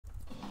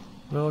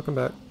Welcome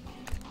back.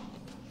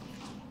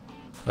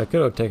 I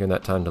could have taken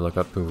that time to look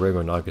up who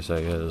Reigo Nagase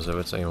is, if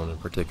it's anyone in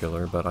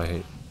particular, but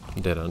I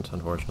didn't,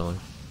 unfortunately.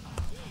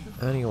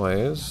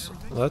 Anyways,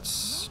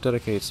 let's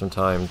dedicate some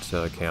time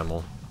to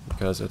Camel,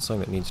 because it's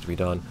something that needs to be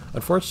done.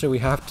 Unfortunately, we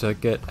have to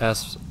get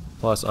S+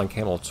 on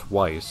Camel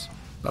twice,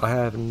 but I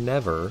have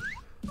never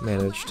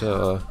managed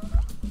to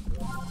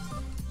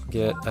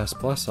get S+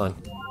 on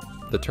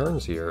the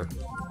turns here.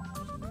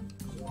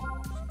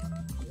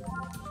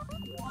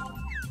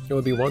 It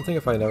would be one thing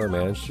if I never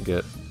managed to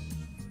get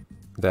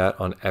that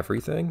on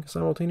everything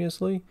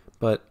simultaneously,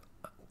 but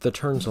the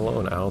turns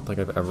alone, I don't think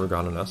I've ever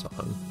gotten an S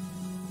on.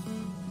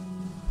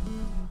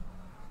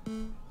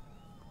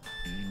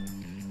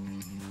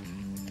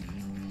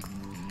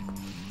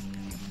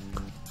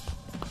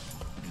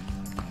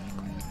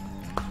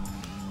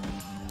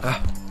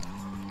 Ah!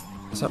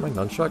 Is that my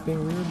nunchuck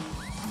being weird?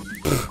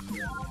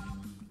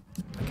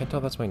 I can't tell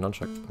if that's my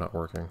nunchuck not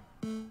working.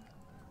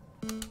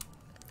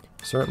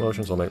 Certain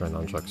motions will make my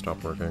nunchuck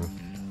stop working.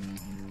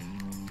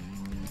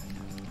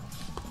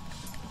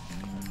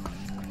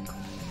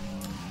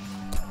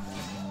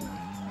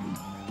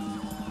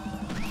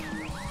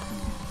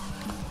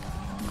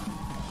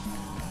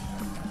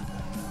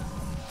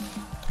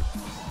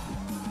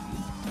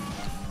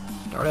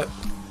 Darn it!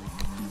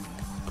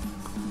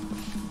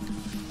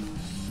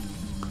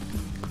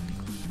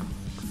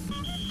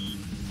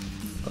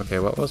 Okay,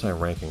 what was my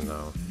ranking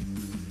though?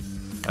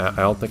 I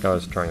don't think I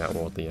was turning that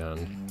well at the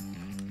end.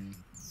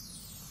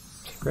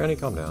 Granny,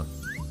 calm down.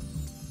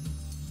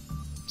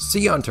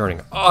 C on turning!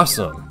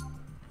 Awesome!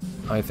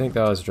 I think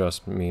that was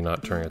just me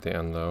not turning at the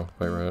end though,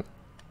 quite right.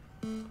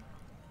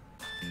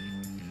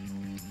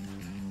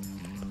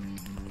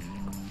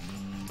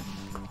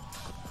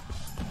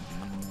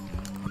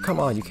 Oh, come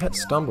on, you can't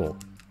stumble.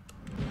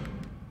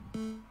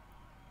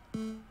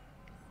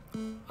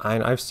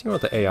 I've seen what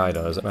the AI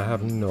does, and I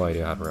have no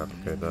idea how to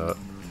replicate that.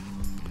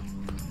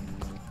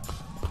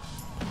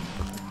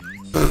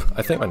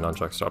 I think my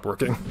nunchuck stopped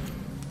working.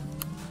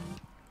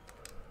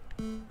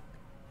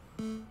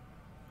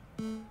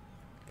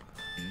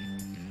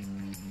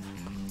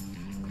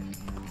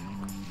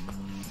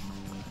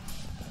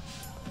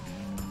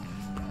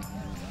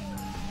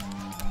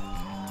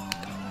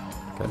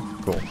 Okay,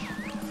 cool.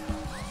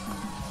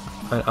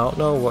 And I don't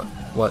know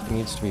what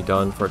needs to be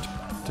done for it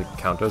to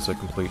count as a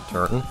complete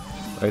turn.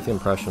 I get the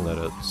impression that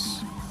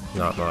it's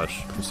not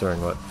much,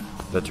 considering what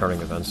the turning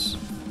events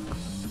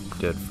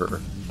did for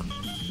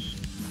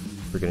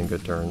getting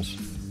good turns.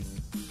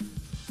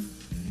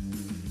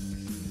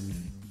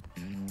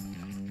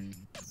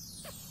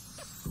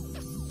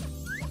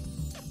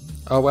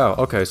 Oh wow,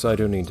 okay, so I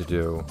do need to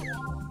do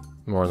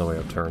more in the way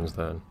of turns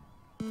then.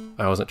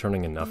 I wasn't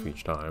turning enough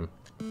each time.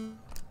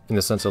 In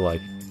the sense of,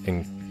 like,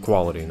 in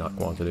quality, not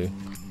quantity.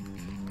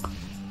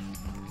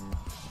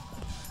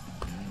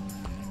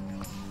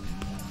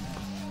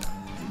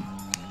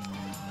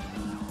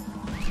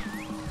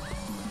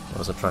 I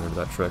wasn't trying to do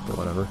that trick, but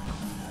whatever.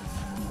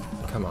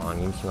 Come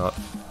on, you cannot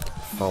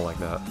fall like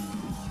that.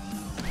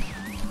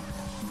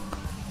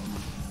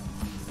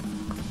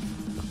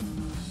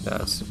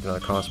 That's gonna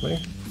cost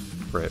me.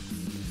 Great.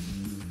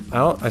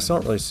 I still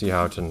don't really see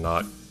how to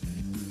not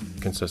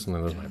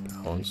consistently lose my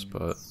balance,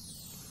 but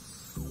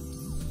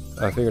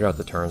I figured out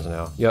the turns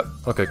now. Yep,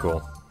 okay,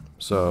 cool.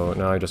 So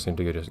now I just need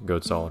to get a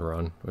good solid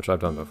run, which I've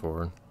done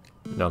before,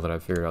 now that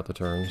I've figured out the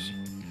turns.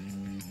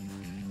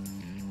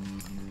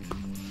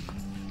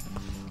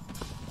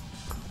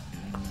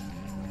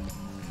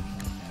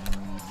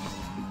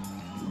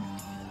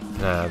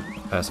 Nah,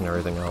 passing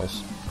everything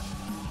else.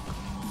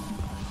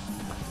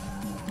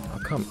 Oh,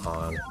 come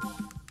on.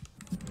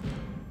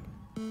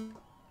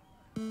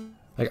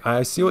 Like,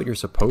 I see what you're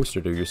supposed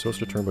to do. You're supposed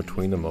to turn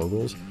between the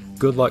moguls.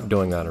 Good luck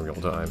doing that in real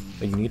time.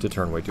 Like, you need to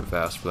turn way too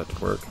fast for that to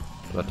work,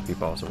 for that to be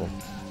possible.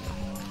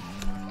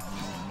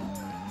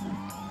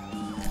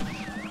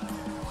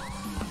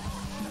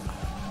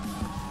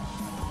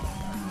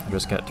 You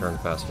just can't turn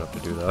fast enough to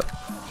do that.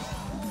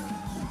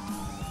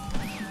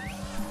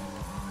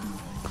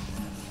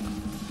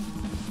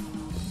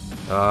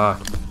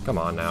 Ah, come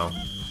on now.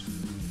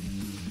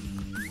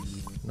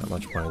 Not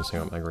much point in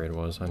seeing what my grade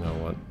was. I know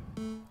what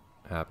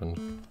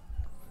happened.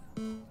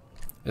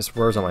 It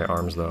swears on my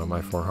arms though,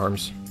 my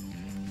forearms.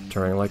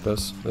 Turning like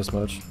this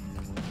much.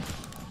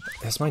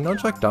 Is my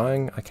nunchuck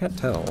dying? I can't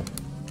tell.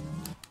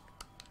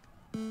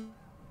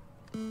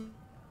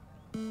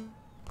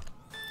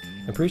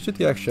 I appreciate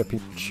the extra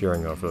people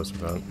cheering though for this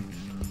event.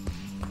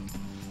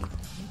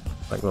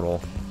 Like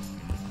little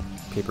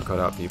paper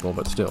cutout people,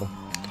 but still.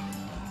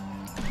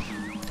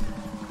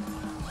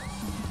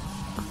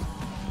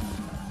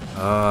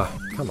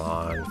 Come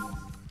on.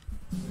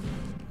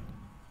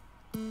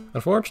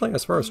 Unfortunately,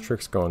 as far as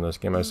tricks go in this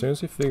game, as soon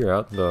as you figure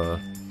out the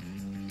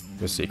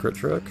secret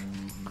trick,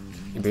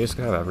 you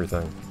basically have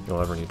everything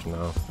you'll ever need to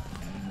know.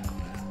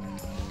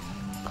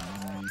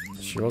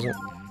 She wasn't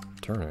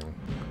turning.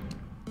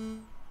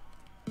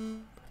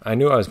 I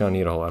knew I was gonna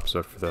need a whole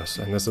episode for this,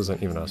 and this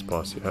isn't even S+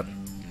 yet.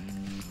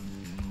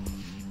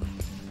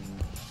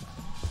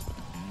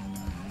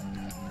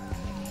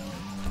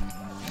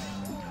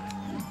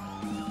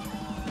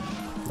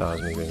 That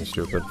was me being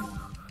stupid.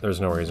 There's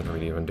no reason for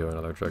me to even do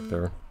another trick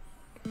there.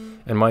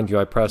 And mind you,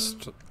 I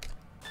pressed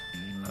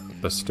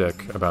the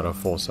stick about a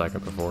full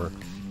second before.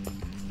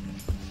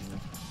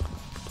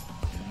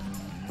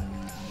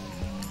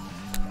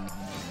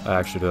 I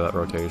actually do that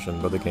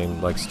rotation, but the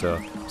game likes to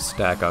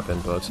stack up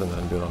inputs and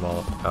then do them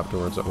all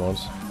afterwards at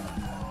once.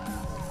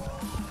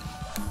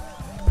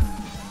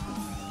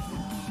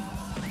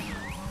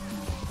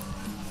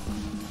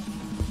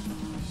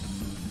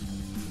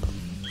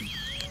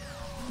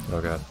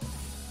 Okay.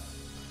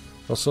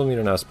 I'll still need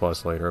an S+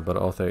 later, but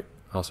I'll say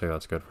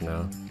that's good for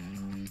now.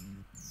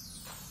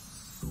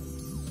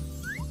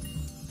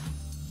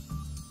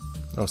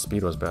 Oh,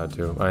 speed was bad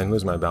too. I didn't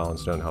lose my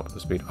balance, didn't help with the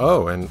speed.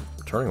 Oh, and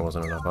turning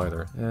wasn't enough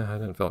either. Yeah, I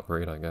didn't feel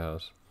great, I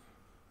guess.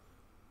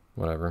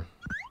 Whatever.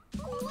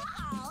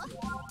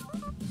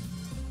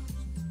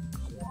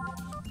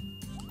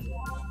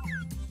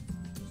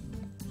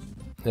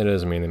 It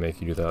doesn't mean they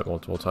make you do that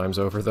multiple times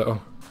over,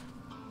 though.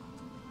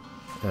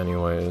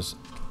 Anyways,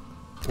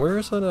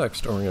 where's the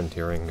next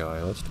orienteering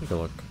guy? Let's take a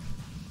look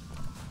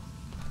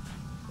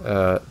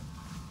at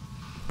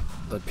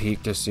the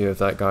peak to see if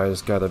that guy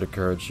has gathered the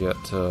courage yet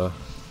to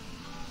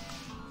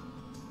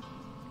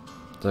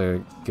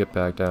get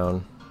back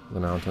down the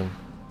mountain.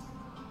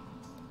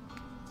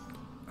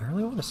 I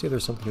really want to see if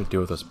there's something to do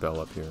with this bell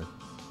up here.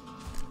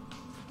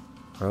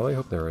 I really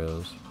hope there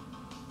is.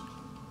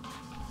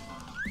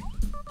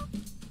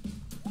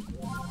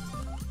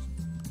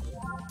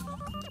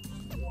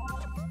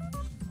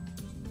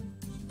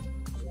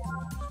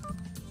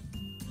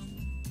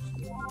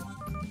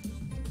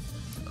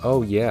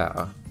 Oh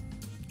yeah,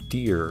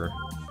 deer.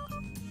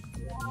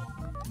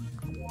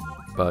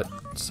 But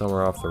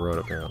somewhere off the road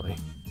apparently.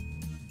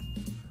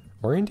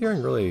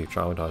 Orienteering really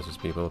traumatizes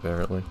people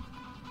apparently.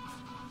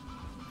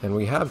 And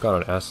we have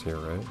got an S here,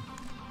 right?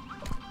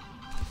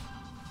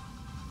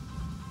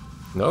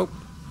 Nope.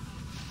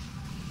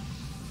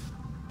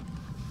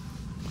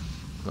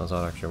 I was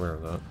not actually aware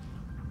of that.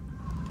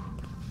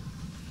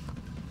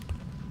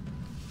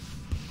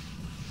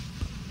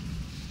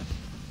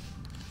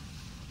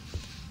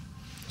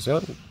 He's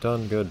got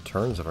done good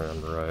turns if I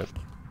remember right.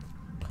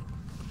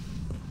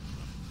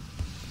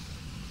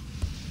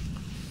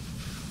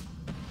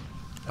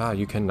 Ah,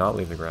 you cannot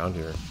leave the ground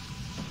here.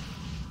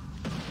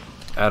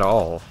 At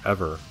all,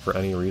 ever, for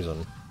any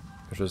reason.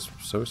 Which is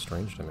so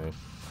strange to me.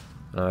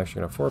 And I'm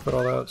actually gonna forfeit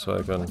all that so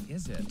I can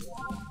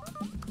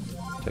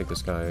take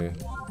this guy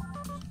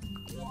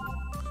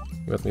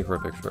with me for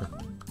a picture.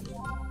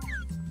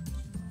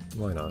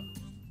 Why not?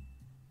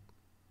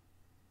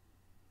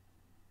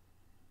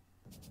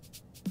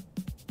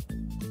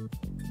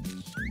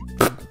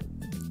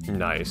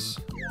 Nice.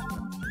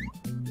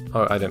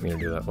 Oh, I didn't mean to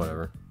do that,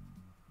 whatever.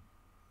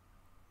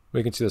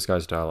 We can see this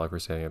guy's dialogue for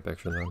taking a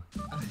picture then.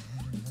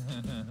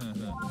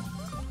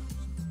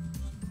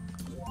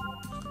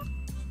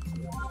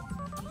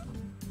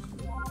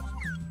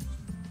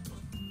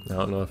 I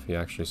don't know if he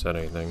actually said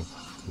anything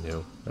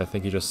new. I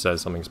think he just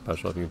says something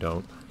special if you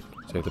don't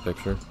take the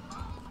picture.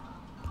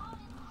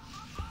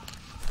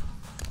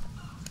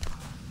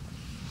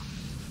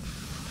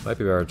 Might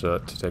be better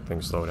to take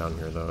things slow down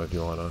here though if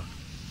you want to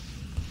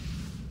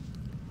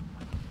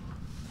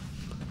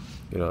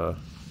get a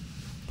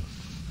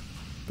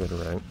good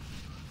rank.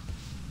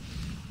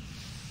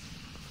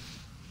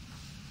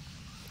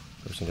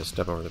 Just need to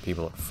step over the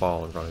people that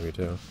fall in front of you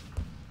too.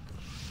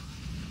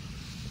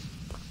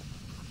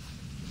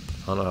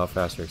 I don't know how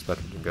fast you're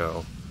expected to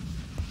go.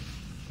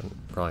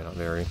 Probably not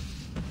very.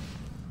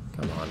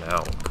 Come on now.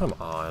 Come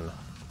on.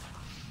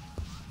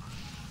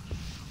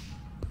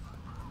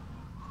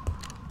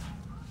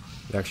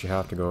 You actually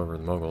have to go over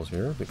the moguls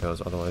here,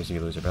 because otherwise you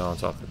lose your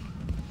balance off the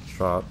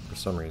shot for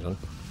some reason.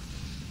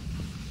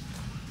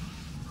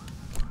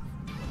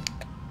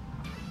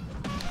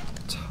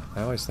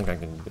 I always think I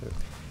can do it.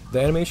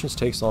 The animations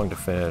takes long to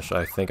finish.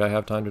 I think I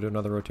have time to do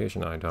another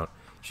rotation. I don't.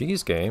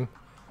 Jeez, game.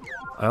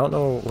 I don't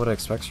know what it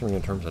expects from me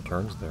in terms of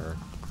turns there.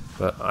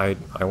 But I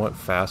went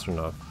fast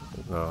enough,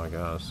 though, I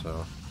guess,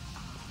 so.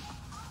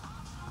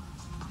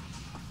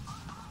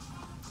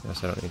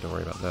 Guess I don't need to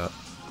worry about that.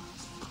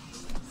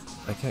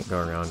 I can't go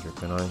around here,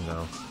 can I?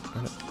 No.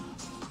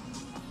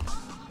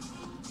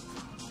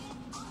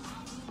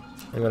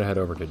 I'm gonna head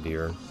over to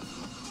deer.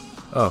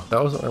 Oh,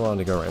 that wasn't where I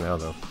wanted to go right now,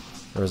 though.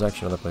 There was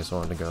actually another place I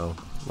wanted to go.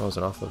 What was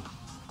it, off the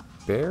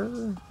bear?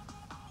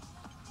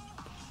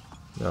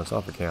 No, it's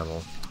off the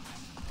camel.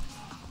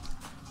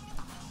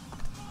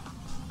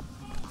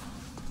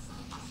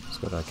 Let's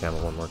go to that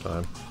camel one more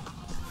time.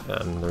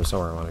 And there's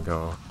somewhere I want to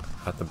go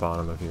at the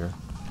bottom of here.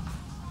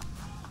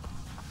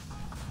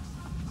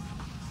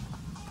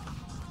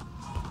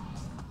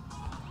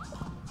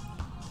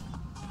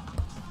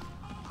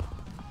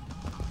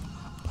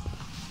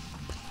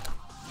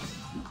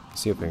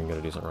 See if we can get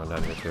a decent run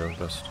down here too,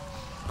 just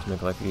to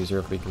make life easier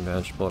if we can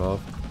manage to pull it off.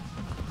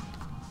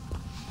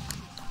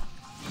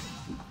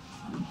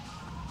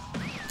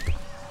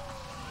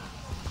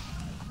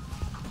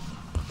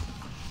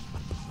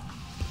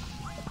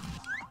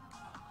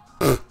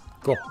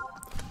 Cool.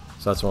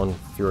 So that's one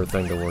fewer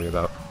thing to worry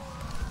about.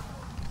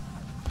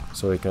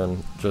 So we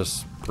can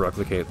just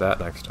replicate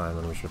that next time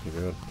and we should be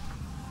good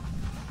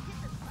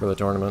for the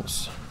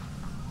tournaments.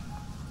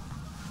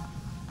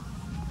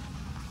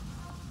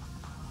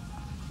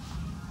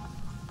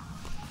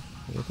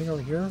 Anything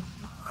over here?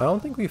 I don't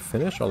think we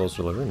finished all those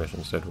delivery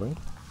missions, did we?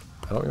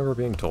 I don't remember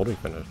being told we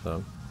finished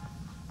them.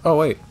 Oh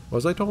wait,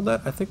 was I told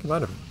that? I think I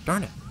might have.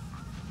 Darn it!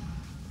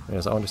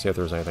 Yes, I wanted to see if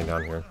there was anything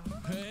down here.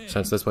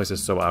 Since this place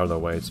is so out of the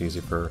way, it's easy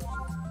for...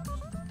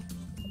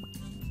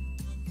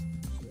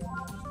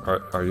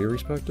 Are you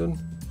respected?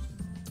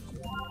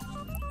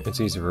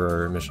 It's easy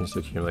for missions to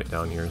accumulate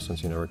down here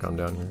since you never come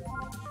down here.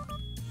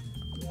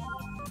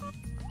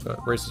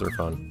 But races are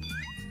fun.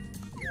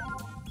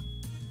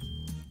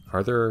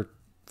 Are there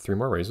 3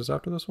 more races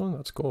after this one?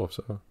 That's cool if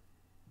so.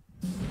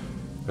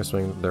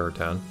 Assuming there are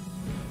 10.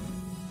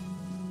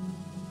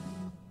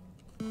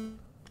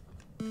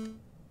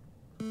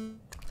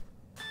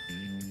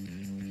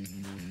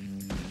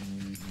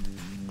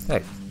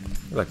 Hey,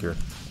 get back here.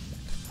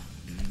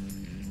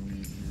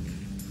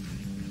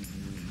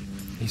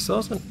 He still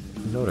doesn't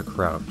know to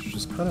crouch, which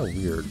is kind of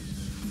weird.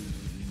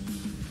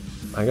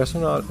 I guess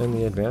we're not in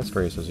the advanced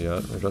races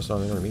yet, we're just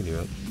on the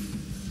intermediate.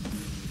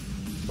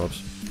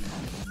 Whoops.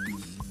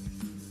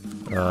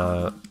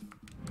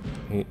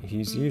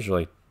 He's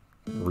usually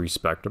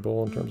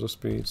respectable in terms of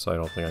speed, so I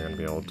don't think I'm going to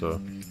be able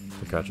to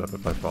catch up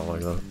if I fall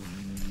like that.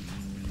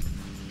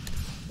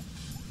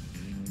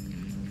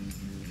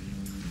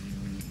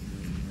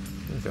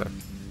 Okay.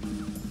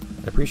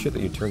 I appreciate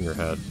that you turn your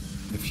head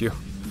if you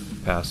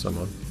pass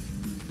someone.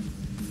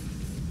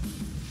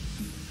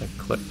 I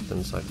clipped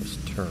inside this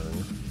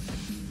turn.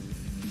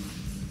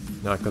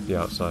 Now I clipped the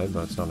outside,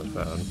 but it's not as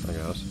bad, I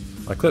guess.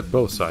 I clipped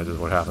both sides is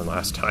what happened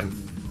last time.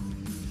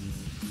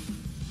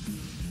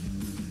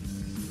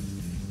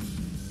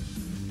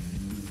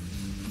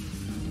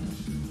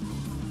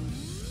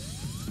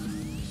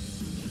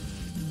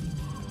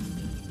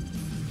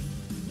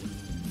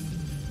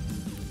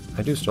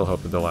 I do still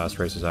hope that the last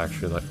race is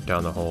actually like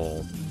down the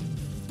whole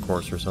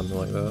course or something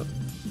like that.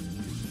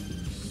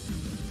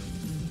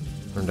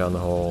 Or down the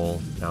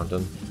whole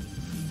mountain.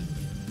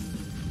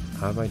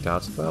 I have my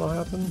doubts that that'll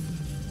happen.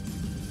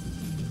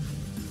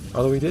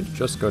 Although we did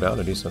just go down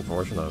a decent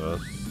portion of it.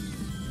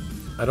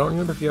 I don't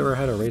remember if you ever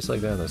had a race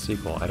like that in the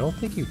sequel. I don't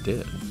think you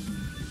did.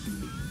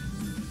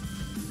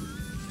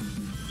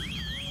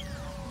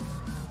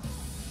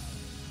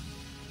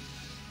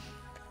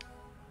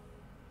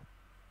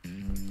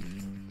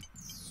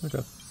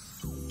 Okay.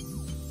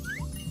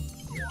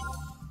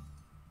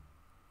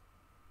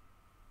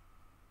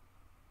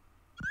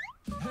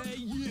 Hey,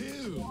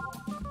 you!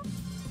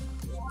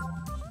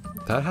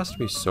 That has to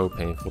be so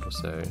painful to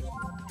say.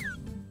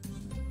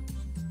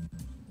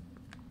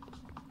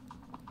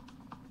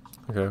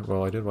 Okay,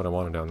 well I did what I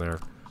wanted down there.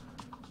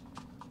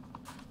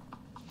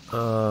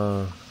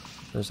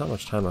 There's not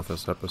much time left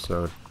this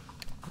episode.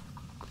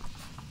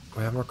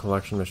 We have more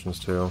collection missions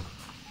too.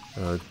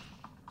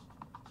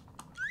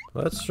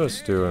 Let's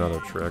just do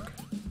another trick.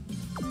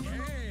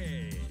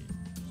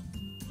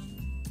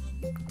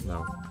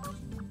 No.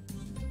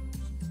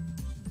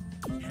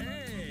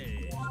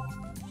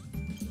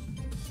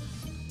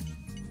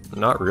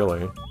 Not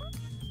really.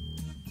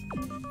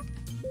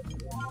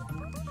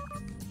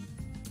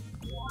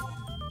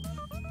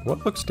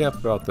 What looks damp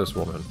about this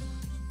woman?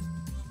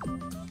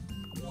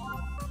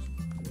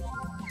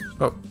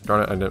 Oh,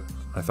 darn it,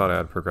 I thought I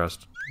had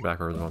progressed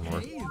backwards one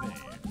more.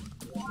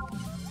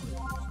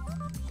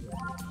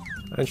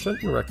 And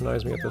shouldn't you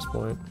recognize me at this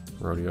point?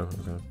 Rodeo,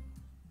 okay.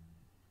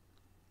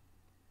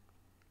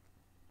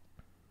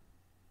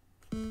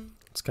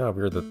 It's kind of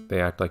weird that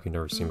they act like you've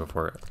never seen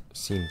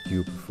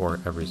you before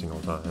every single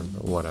time,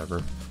 but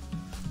whatever.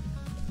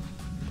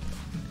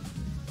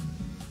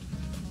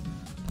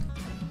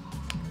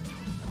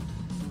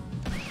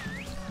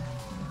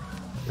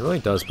 It really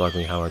does bug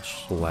me how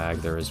much lag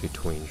there is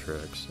between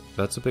tricks.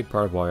 That's a big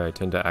part of why I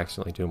tend to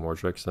accidentally do more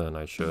tricks than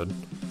I should,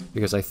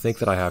 because I think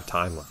that I have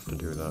time left to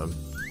do them.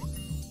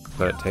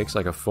 But it takes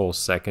like a full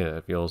second,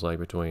 it feels like,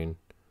 between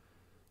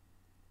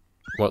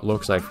what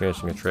looks like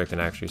finishing a trick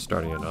and actually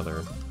starting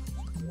another.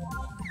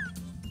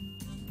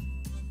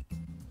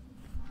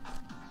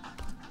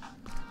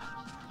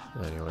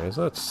 Anyways,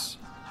 let's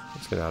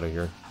get out of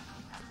here.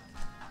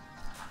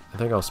 I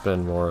think I'll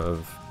spend more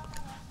of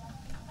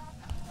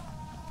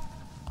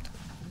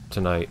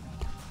tonight,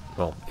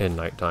 well, in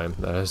nighttime,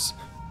 that is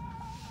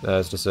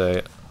to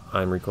say,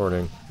 I'm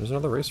recording. There's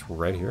another race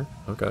right here.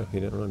 Okay, he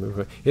didn't really move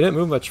it. He didn't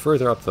move much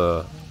further up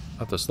the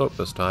slope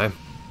this time.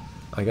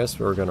 I guess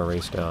we're gonna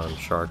race down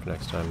Shark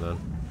next time then.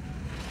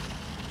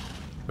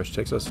 Which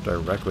takes us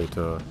directly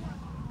to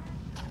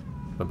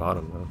the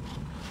bottom though.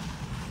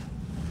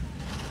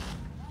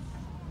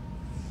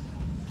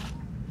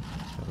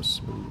 That was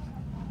smooth.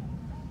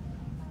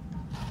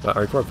 But I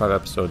record 5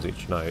 episodes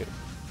each night,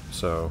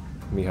 so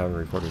me having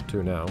recorded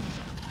 2 now.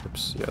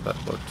 Oops, yeah, that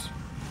looked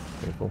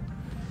painful.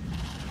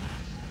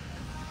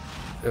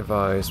 If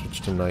I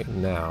switch to night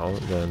now,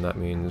 then that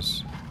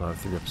means I'll have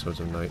 3 episodes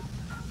of night.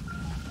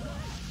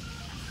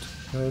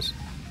 guys?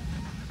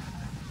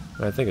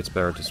 I think it's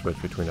better to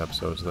switch between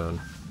episodes then.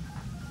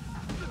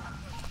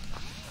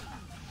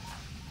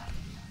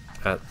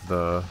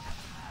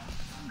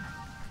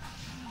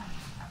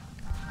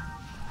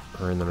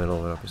 Or in the middle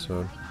of an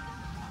episode.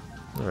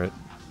 Alright.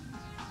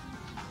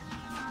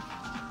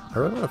 I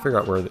really want to figure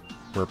out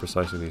where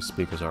precisely these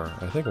speakers are.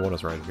 I think one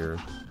is right here.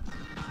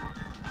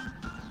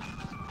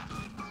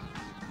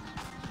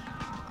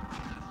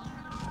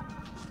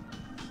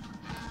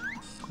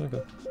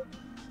 Okay.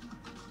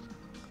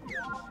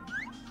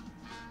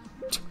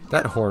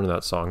 That horn in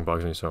that song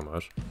bugs me so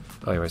much.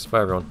 Anyways,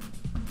 bye everyone.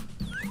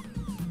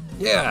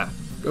 Yeah!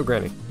 Go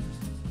Granny.